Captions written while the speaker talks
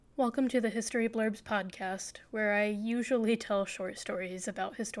Welcome to the History Blurbs podcast, where I usually tell short stories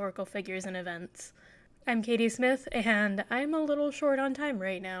about historical figures and events. I'm Katie Smith, and I'm a little short on time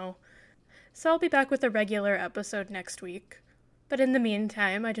right now, so I'll be back with a regular episode next week. But in the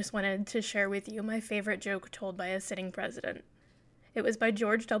meantime, I just wanted to share with you my favorite joke told by a sitting president. It was by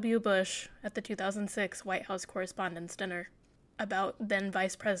George W. Bush at the 2006 White House Correspondents' Dinner about then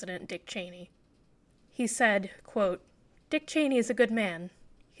Vice President Dick Cheney. He said, quote, "Dick Cheney is a good man.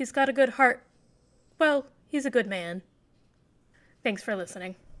 He's got a good heart. Well, he's a good man." Thanks for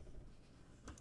listening.